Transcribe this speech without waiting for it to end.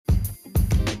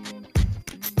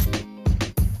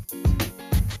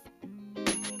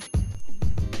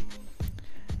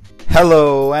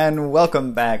Hello and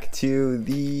welcome back to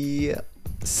the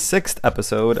 6th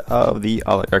episode of the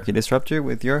Oligarchy Disruptor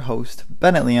with your host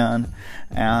Bennett Leon.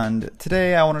 And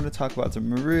today I wanted to talk about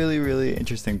some really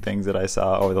interesting things that I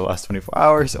saw over the last 24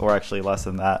 hours, or actually less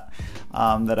than that,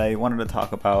 that I wanted to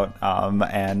talk about.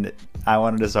 And I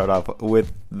wanted to start off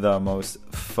with the most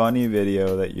funny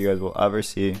video that you guys will ever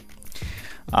see.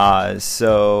 As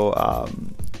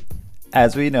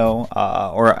we know,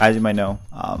 or as you might know,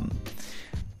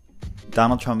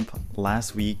 Donald Trump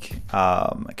last week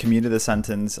commuted the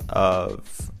sentence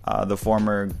of the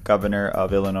former governor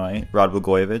of Illinois, Rod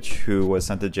Blagojevich, who was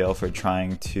sent to jail for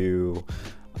trying to,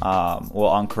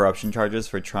 on corruption charges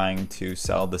for trying to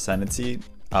sell the Senate seat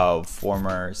of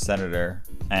former Senator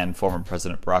and former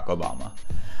President Barack Obama.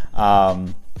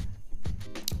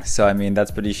 So, I mean,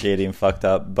 that's pretty shady and fucked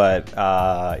up, but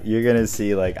you're gonna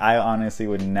see, like, I honestly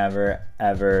would never,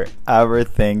 ever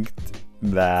think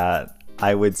that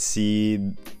I would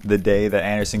see the day that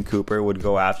Anderson Cooper would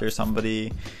go after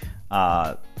somebody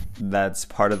that's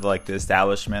part of, like, the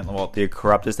establishment, well, the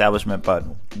corrupt establishment, but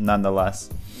nonetheless,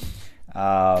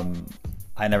 I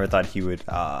never thought he would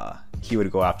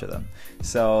go after them.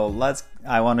 So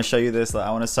I want to show you this.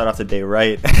 I want to start off the day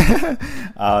right.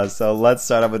 So let's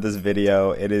start off with this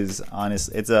video. It's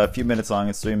a few minutes long.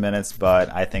 It's 3 minutes,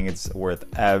 but I think it's worth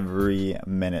every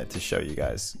minute to show you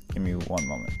guys. Give me one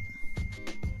moment.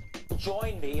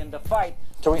 Join me in the fight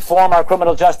to reform our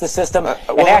criminal justice system and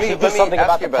actually do something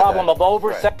about the problem of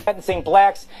over-sentencing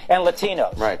blacks and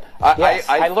Latinos. Right.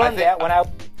 I learned that when I...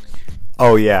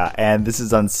 Oh, yeah, and this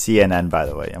is on CNN, by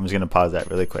the way. I'm just going to pause that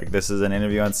really quick. This is an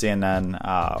interview on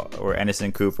CNN where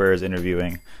Anderson Cooper is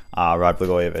interviewing Rod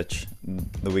Blagojevich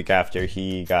the week after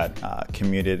he got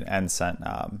commuted and sent.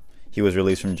 He was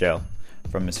released from jail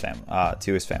from his family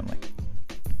to his family.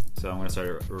 So I'm going to start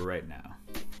it right now.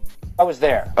 I was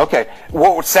there. Okay.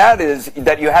 What's sad is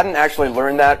that you hadn't actually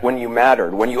learned that when you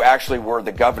mattered, when you actually were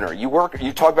the governor.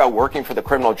 You talk about working for the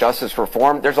criminal justice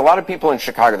reform. There's a lot of people in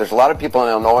Chicago, there's a lot of people in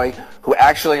Illinois who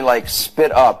actually, like,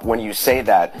 spit up when you say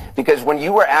that. Because when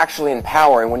you were actually in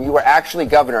power and when you were actually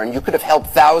governor and you could have helped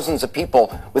thousands of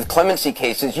people with clemency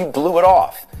cases, you blew it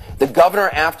off. The governor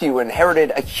after you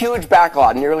inherited a huge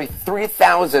backlog, nearly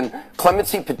 3,000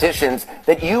 clemency petitions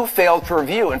that you failed to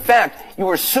review. In fact, you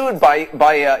were sued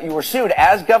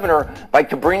as governor by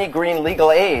Cabrini Green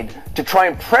Legal Aid to try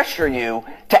and pressure you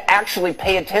to actually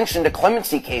pay attention to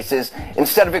clemency cases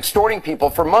instead of extorting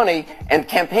people for money and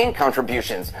campaign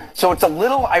contributions. So it's a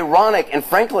little ironic and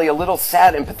frankly a little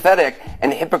sad and pathetic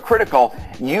and hypocritical,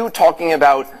 you talking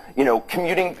about, you know,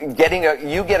 commuting,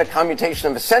 you get a commutation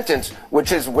of a sentence,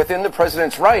 which is within the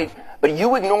president's right, but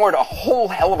you ignored a whole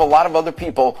hell of a lot of other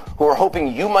people who are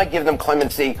hoping you might give them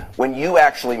clemency when you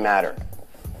actually mattered.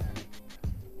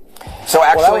 So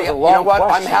actually, you know what?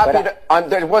 I'm happy to,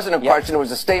 there wasn't a question, it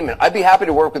was a statement. I'd be happy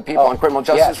to work with people on criminal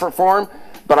justice reform,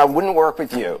 but I wouldn't work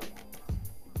with you.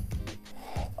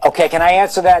 Okay, can I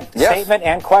answer that statement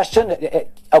and question?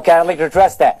 Okay, I'd like to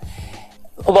address that.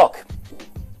 Look,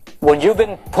 when you've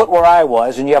been put where I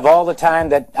was and you have all the time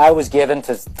that I was given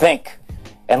to think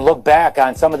and look back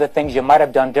on some of the things you might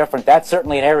have done different, that's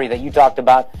certainly an area that you talked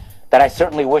about that I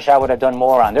certainly wish I would have done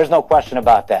more on. There's no question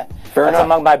about that. Fair enough. That's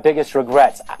among my biggest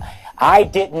regrets. I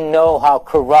didn't know how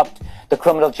corrupt the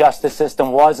criminal justice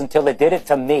system was until it did it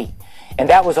to me. And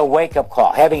that was a wake-up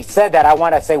call. Having said that, I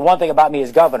want to say one thing about me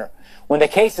as governor. When the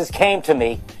cases came to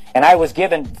me, and I was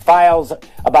given files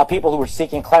about people who were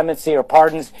seeking clemency or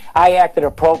pardons, I acted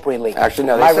appropriately. Actually,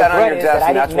 no, they sat on your desk,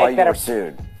 and that's why you were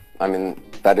sued. I mean,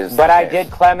 that is. But I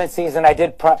did clemencies and I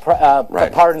did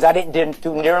pardons. I didn't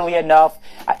do nearly enough.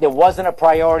 There wasn't a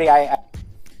priority.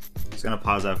 Just gonna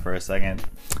pause that for a second.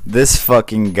 This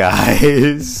fucking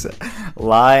guy's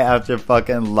lie after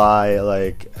fucking lie.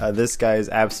 Like, this guy is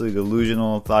absolutely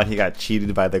delusional. Thought he got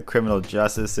cheated by the criminal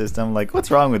justice system. Like,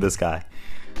 what's wrong with this guy?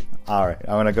 All right,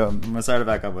 I'm gonna start it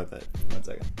back up with it. 1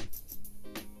 second.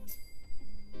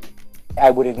 I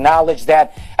would acknowledge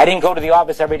that. I didn't go to the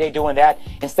office every day doing that.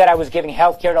 Instead, I was giving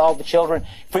health care to all the children,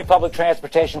 free public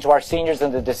transportation to our seniors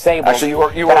and the disabled. Actually,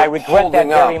 you were I regret that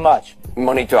very much.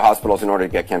 Money to hospitals in order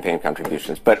to get campaign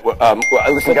contributions. But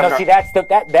listen, Governor, no, see,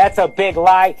 that's a big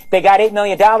lie. They got $8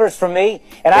 million from me,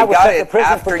 and I was sent to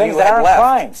prison for things that aren't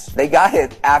crimes. They got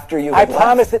it after you had left. I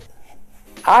promised it.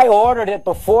 I ordered it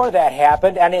before that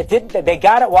happened, and it didn't. They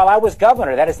got it while I was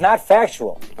governor. That is not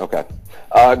factual. Okay.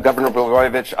 Governor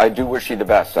Blagojevich, I do wish you the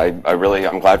best. I'm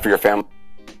glad for your family.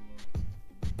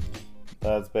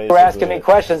 That's basically. You're asking me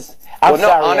questions. I'm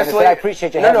sorry, honestly, I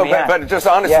appreciate you having me on. But just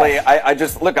honestly, I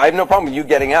just look. I have no problem with you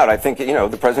getting out. I think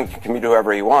the president can commute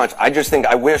whoever he wants. I just think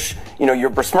I wish you're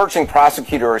besmirching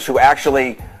prosecutors who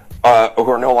actually who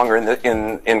are no longer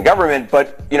in government,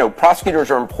 but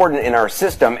prosecutors are important in our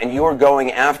system, and you are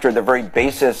going after the very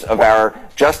basis of our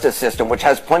justice system, which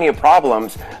has plenty of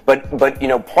problems. But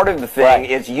part of the thing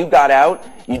is you got out.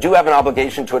 You do have an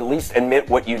obligation to at least admit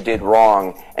what you did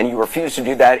wrong, and you refuse to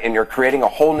do that, and you're creating a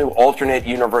whole new alternate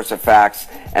universe of facts.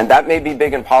 And that may be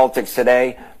big in politics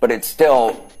today, but it's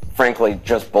still, frankly,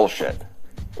 just bullshit.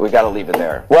 We got to leave it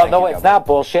there. Well, no, it's not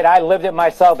bullshit. I lived it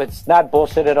myself. It's not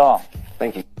bullshit at all.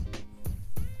 Thank you.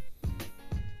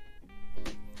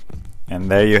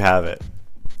 And there you have it.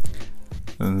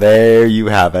 There you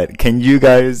have it. Can you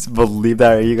guys believe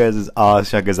that? Are you guys as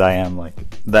awestruck as I am? Like,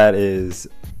 that is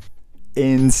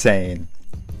insane.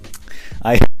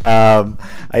 I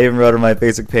even wrote on my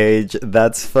Facebook page,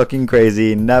 that's fucking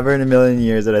crazy. Never in a million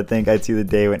years did I think I'd see the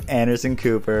day when Anderson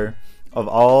Cooper, of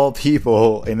all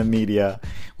people in the media,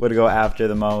 would go after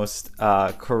the most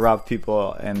corrupt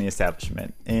people in the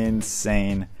establishment.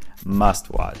 Insane. Must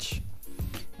watch.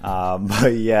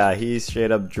 But yeah, he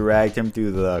straight up dragged him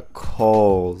through the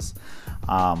coals.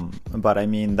 But I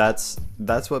mean, that's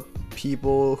what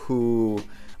people who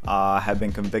have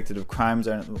been convicted of crimes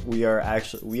are. We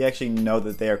actually know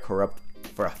that they are corrupt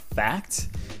for a fact,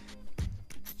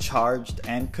 charged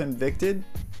and convicted,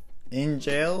 in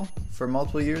jail for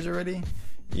multiple years already.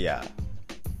 Yeah,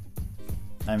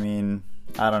 I mean,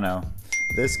 I don't know.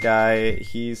 This guy,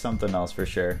 he's something else for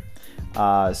sure.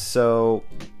 The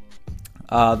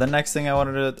next thing I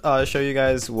wanted to show you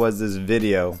guys was this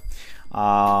video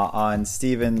on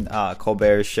Stephen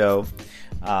Colbert's show,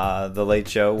 The Late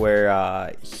Show,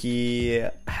 where he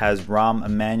has Rahm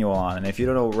Emanuel on. And if you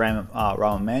don't know who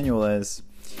Rahm Emanuel is,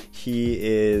 he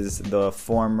is the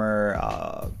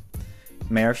former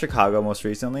mayor of Chicago most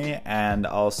recently, and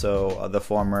also the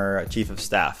former chief of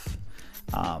staff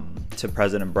to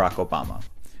President Barack Obama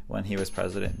when he was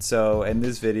president. So in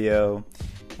this video,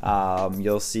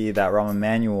 you'll see that Rahm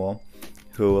Emanuel,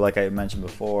 who, like I mentioned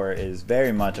before, is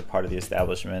very much a part of the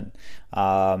establishment,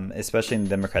 especially in the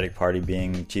Democratic Party,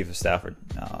 being chief of staff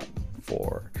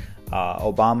for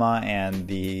Obama and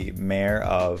the mayor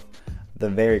of the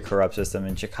very corrupt system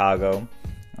in Chicago,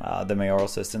 the mayoral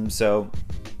system. So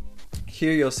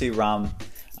here you'll see Rahm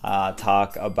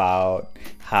talk about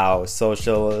how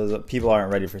socialism, people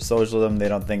aren't ready for socialism. They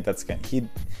don't think that's going to, he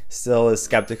still is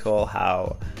skeptical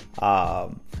how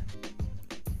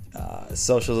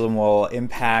socialism will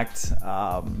impact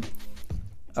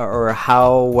or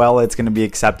how well it's going to be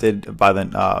accepted by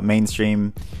the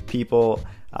mainstream people,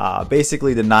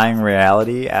 basically denying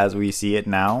reality as we see it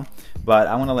now. But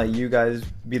I want to let you guys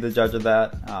be the judge of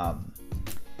that.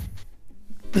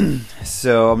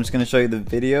 So I'm just going to show you the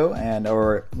video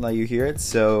or let you hear it.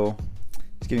 So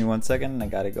just give me 1 second and I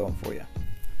got it going for you.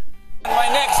 My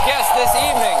next guest this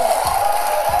evening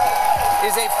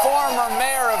is a former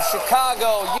mayor of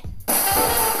Chicago.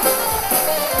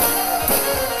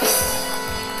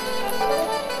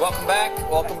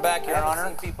 Welcome back, Your Honor. I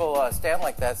haven't seen people stand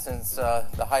like that since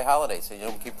the high holidays, so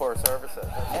Yom Kippur services.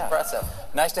 That's impressive.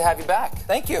 Nice to have you back.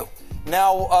 Thank you.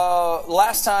 Now,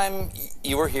 last time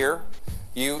you were here,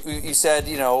 you said,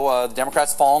 the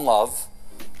Democrats fall in love.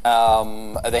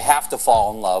 They have to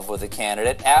fall in love with a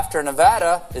candidate. After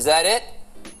Nevada, is that it?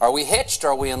 Are we hitched?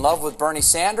 Are we in love with Bernie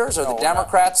Sanders? Are the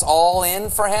Democrats all in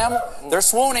for him? They're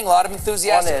swooning. A lot of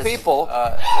enthusiastic people.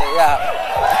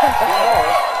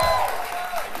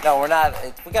 No, we're not.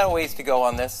 We got a ways to go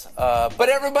on this. But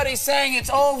everybody's saying it's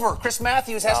over. Chris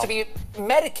Matthews has to be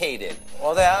medicated.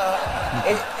 Well,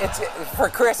 it's for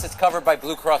Chris. It's covered by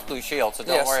Blue Cross Blue Shield, so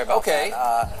don't worry about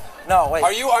that. No, wait.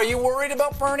 Are you worried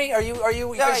about Bernie? Are you?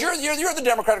 Because you're the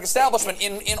Democratic establishment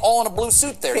in a blue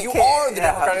suit. There, you are the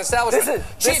Democratic establishment.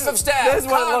 Chief of staff. This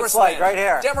is what it looks like right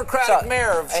here. Democratic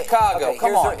mayor of Chicago. Okay,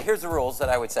 Come on. Here's the rules that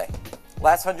I would say.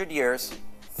 Last 100 years,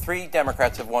 3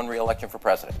 Democrats have won re-election for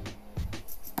president.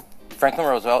 Franklin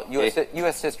Roosevelt,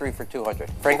 U.S. history for 200.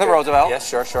 Franklin Roosevelt. Yes,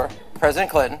 sure.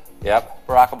 President Clinton. Yep.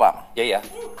 Barack Obama. Yeah.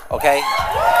 Okay.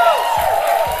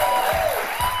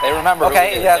 They remember.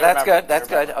 Okay, that's good. That's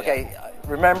good. Okay,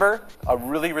 remember a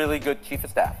really, really good chief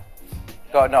of staff.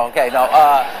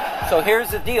 So here's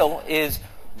the deal: is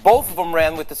both of them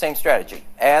ran with the same strategy,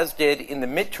 as did in the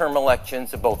midterm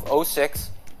elections of both 2006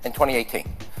 and 2018,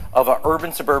 of an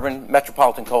urban-suburban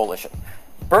metropolitan coalition.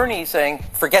 Bernie's saying,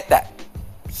 forget that.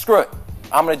 Screw it.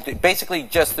 I'm going to basically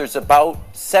there's about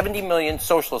 70 million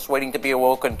socialists waiting to be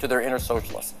awoken to their inner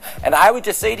socialists. And I would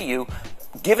just say to you,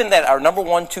 given that our number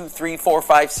 1, 2, 3, 4,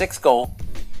 5, 6 goal.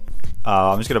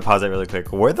 I'm just going to pause that really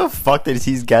quick. Where the fuck did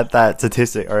he get that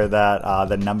statistic or that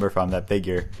the number from, that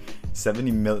figure?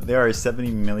 70 million. There are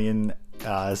 70 million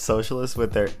socialists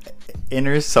with their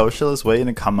inner socialist waiting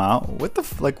to come out. What the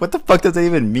fuck does that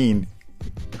even mean?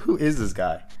 Who is this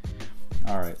guy?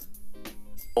 All right.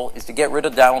 Is to get rid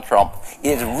of Donald Trump.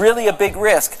 It is really a big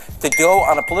risk to go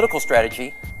on a political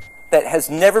strategy that has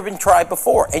never been tried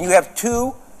before. And you have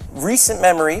two recent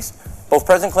memories, both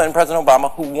President Clinton and President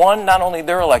Obama, who won not only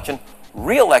their election,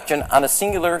 re-election on a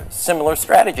similar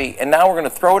strategy. And now we're going to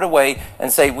throw it away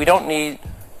and say we don't need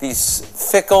these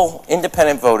fickle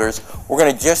independent voters. We're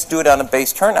going to just do it on a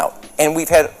base turnout. And we've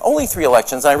had only 3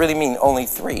 elections. I really mean only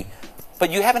 3. But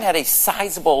you haven't had a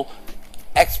sizable,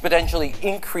 exponentially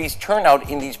increased turnout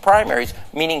in these primaries,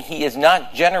 meaning he is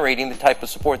not generating the type of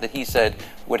support that he said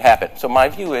would happen. So my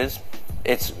view is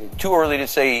it's too early to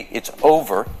say it's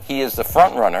over. He is the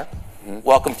front runner.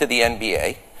 Welcome to the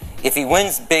NBA. If he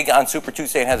wins big on Super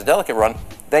Tuesday and has a delicate run,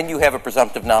 then you have a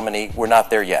presumptive nominee. We're not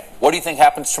there yet. What do you think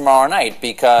happens tomorrow night?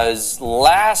 Because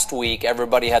last week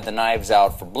everybody had the knives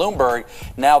out for Bloomberg.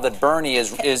 Now that Bernie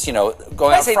is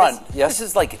going out front. This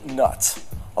is like nuts.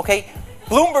 Okay?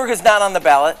 Bloomberg is not on the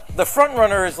ballot. The front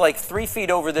runner is like 3 feet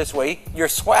over this way. You're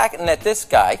swacking at this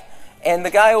guy. And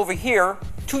the guy over here,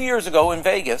 2 years ago in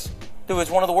Vegas, there was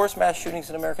one of the worst mass shootings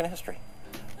in American history.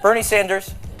 Bernie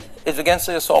Sanders is against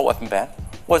the assault weapon ban,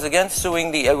 was against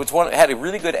suing had a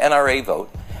really good NRA vote,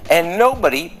 and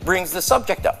nobody brings the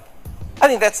subject up. I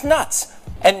think that's nuts.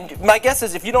 And my guess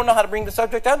is if you don't know how to bring the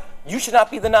subject up, you should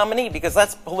not be the nominee, because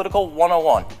that's political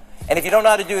 101. And if you don't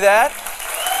know how to do that...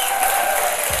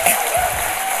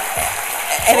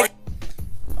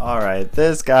 Alright,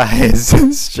 this guy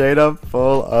is straight up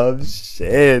full of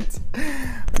shit.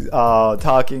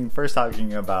 Talking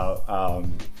about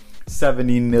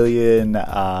 70 million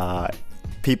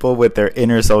people with their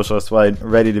inner socialist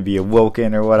ready to be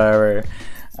awoken or whatever.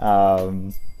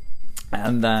 And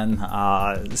then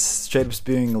straight up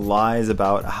spewing lies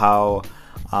about how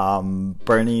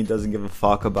Bernie doesn't give a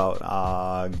fuck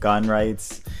about gun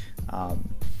rights.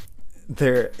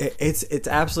 It's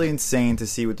absolutely insane to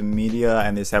see what the media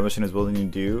and the establishment is willing to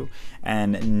do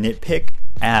and nitpick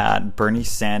at Bernie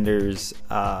Sanders'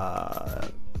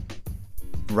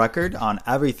 record on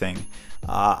everything.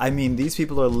 I mean, these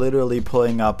people are literally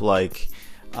pulling up like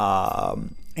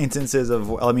instances of,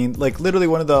 literally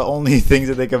one of the only things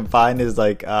that they can find is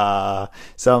like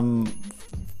some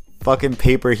fucking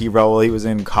paper he wrote while he was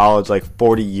in college like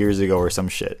 40 years ago or some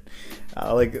shit.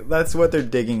 That's what they're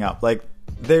digging up. Like,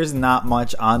 there's not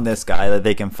much on this guy that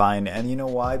they can find, and you know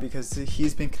why? Because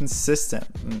he's been consistent.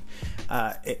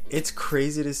 It's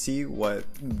crazy to see what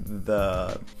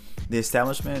the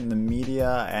establishment and the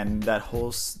media and the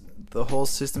whole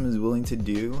system is willing to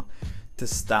do to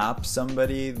stop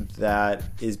somebody that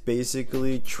is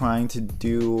basically trying to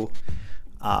do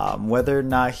whether or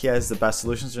not he has the best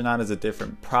solutions or not is a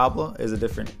different problem, is a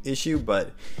different issue, but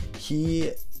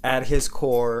he at his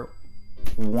core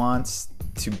wants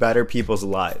to better people's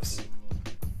lives.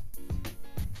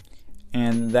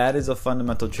 And that is a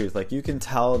fundamental truth. Like, you can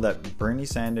tell that Bernie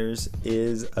Sanders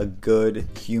is a good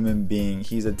human being.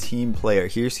 He's a team player.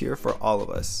 He's here for all of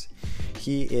us.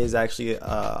 He is actually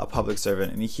a public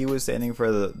servant, and he was standing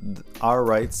for our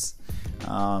rights,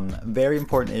 very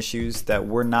important issues that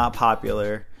were not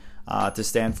popular to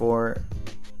stand for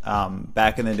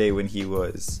back in the day when he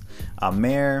was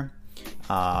mayor,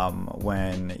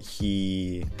 when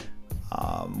he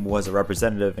was a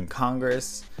representative in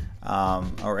Congress,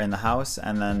 or in the House,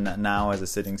 and then now as a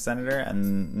sitting senator,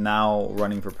 and now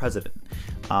running for president,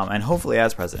 and hopefully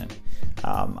as president.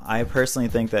 I personally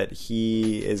think that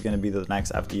he is going to be the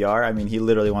next FDR. I mean, he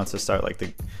literally wants to start like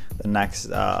the next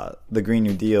the Green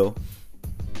New Deal,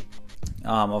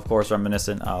 of course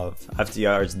reminiscent of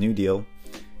FDR's New Deal,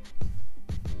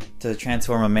 to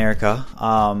transform America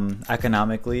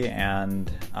economically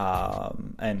and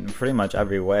pretty much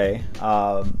every way.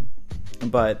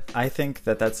 But I think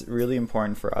that that's really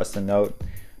important for us to note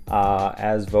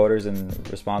as voters and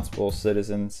responsible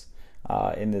citizens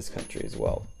in this country as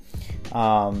well.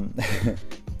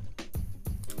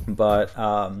 But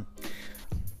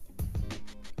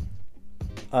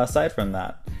aside from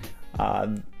that,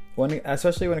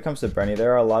 especially when it comes to Bernie,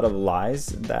 there are a lot of lies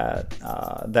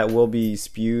that will be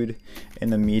spewed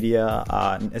in the media,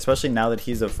 especially now that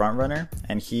he's a front runner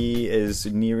and he is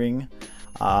nearing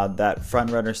that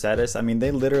front runner status. I mean,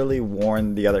 they literally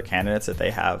warned the other candidates that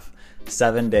they have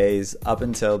 7 days up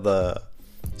until the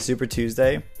Super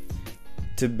Tuesday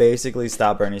to basically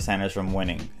stop Bernie Sanders from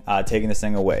winning, taking this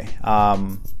thing away.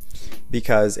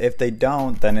 Because if they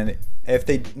don't, then if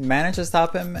they manage to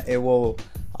stop him, it will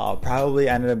probably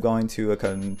end up going to a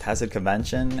contested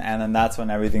convention, and then that's when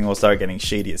everything will start getting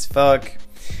shady as fuck.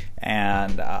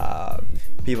 and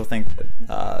people think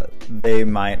that they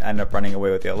might end up running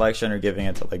away with the election or giving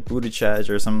it to like Buttigieg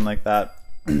or something like that.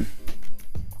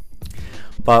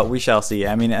 But we shall see.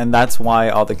 I mean, and that's why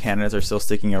all the candidates are still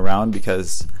sticking around,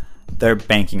 because they're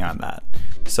banking on that.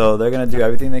 So they're going to do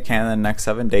everything they can in the next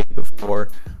 7 days before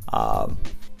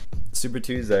Super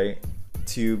Tuesday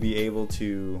to be able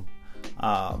to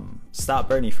stop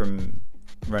Bernie from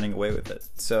running away with it.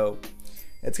 So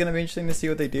it's going to be interesting to see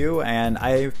what they do, and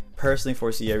I personally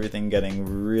foresee everything getting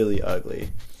really ugly.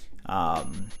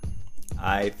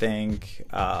 I think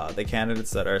the candidates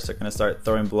that are going to start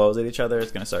throwing blows at each other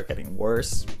is going to start getting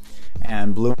worse,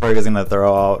 and Bloomberg is going to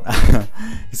throw out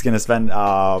he's going to spend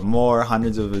more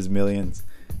hundreds of his millions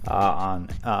on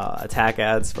attack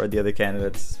ads for the other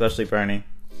candidates, especially Bernie.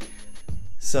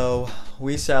 So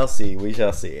we shall see.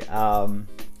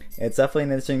 It's definitely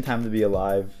an interesting time to be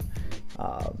alive,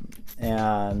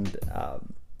 and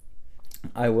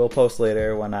I will post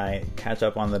later when I catch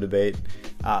up on the debate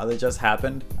that just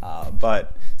happened.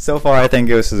 But so far, I think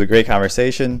this was a great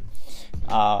conversation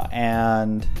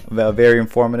and very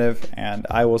informative. And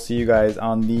I will see you guys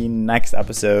on the next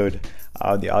episode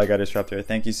of the Oligarchy Disruptor.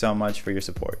 Thank you so much for your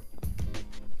support.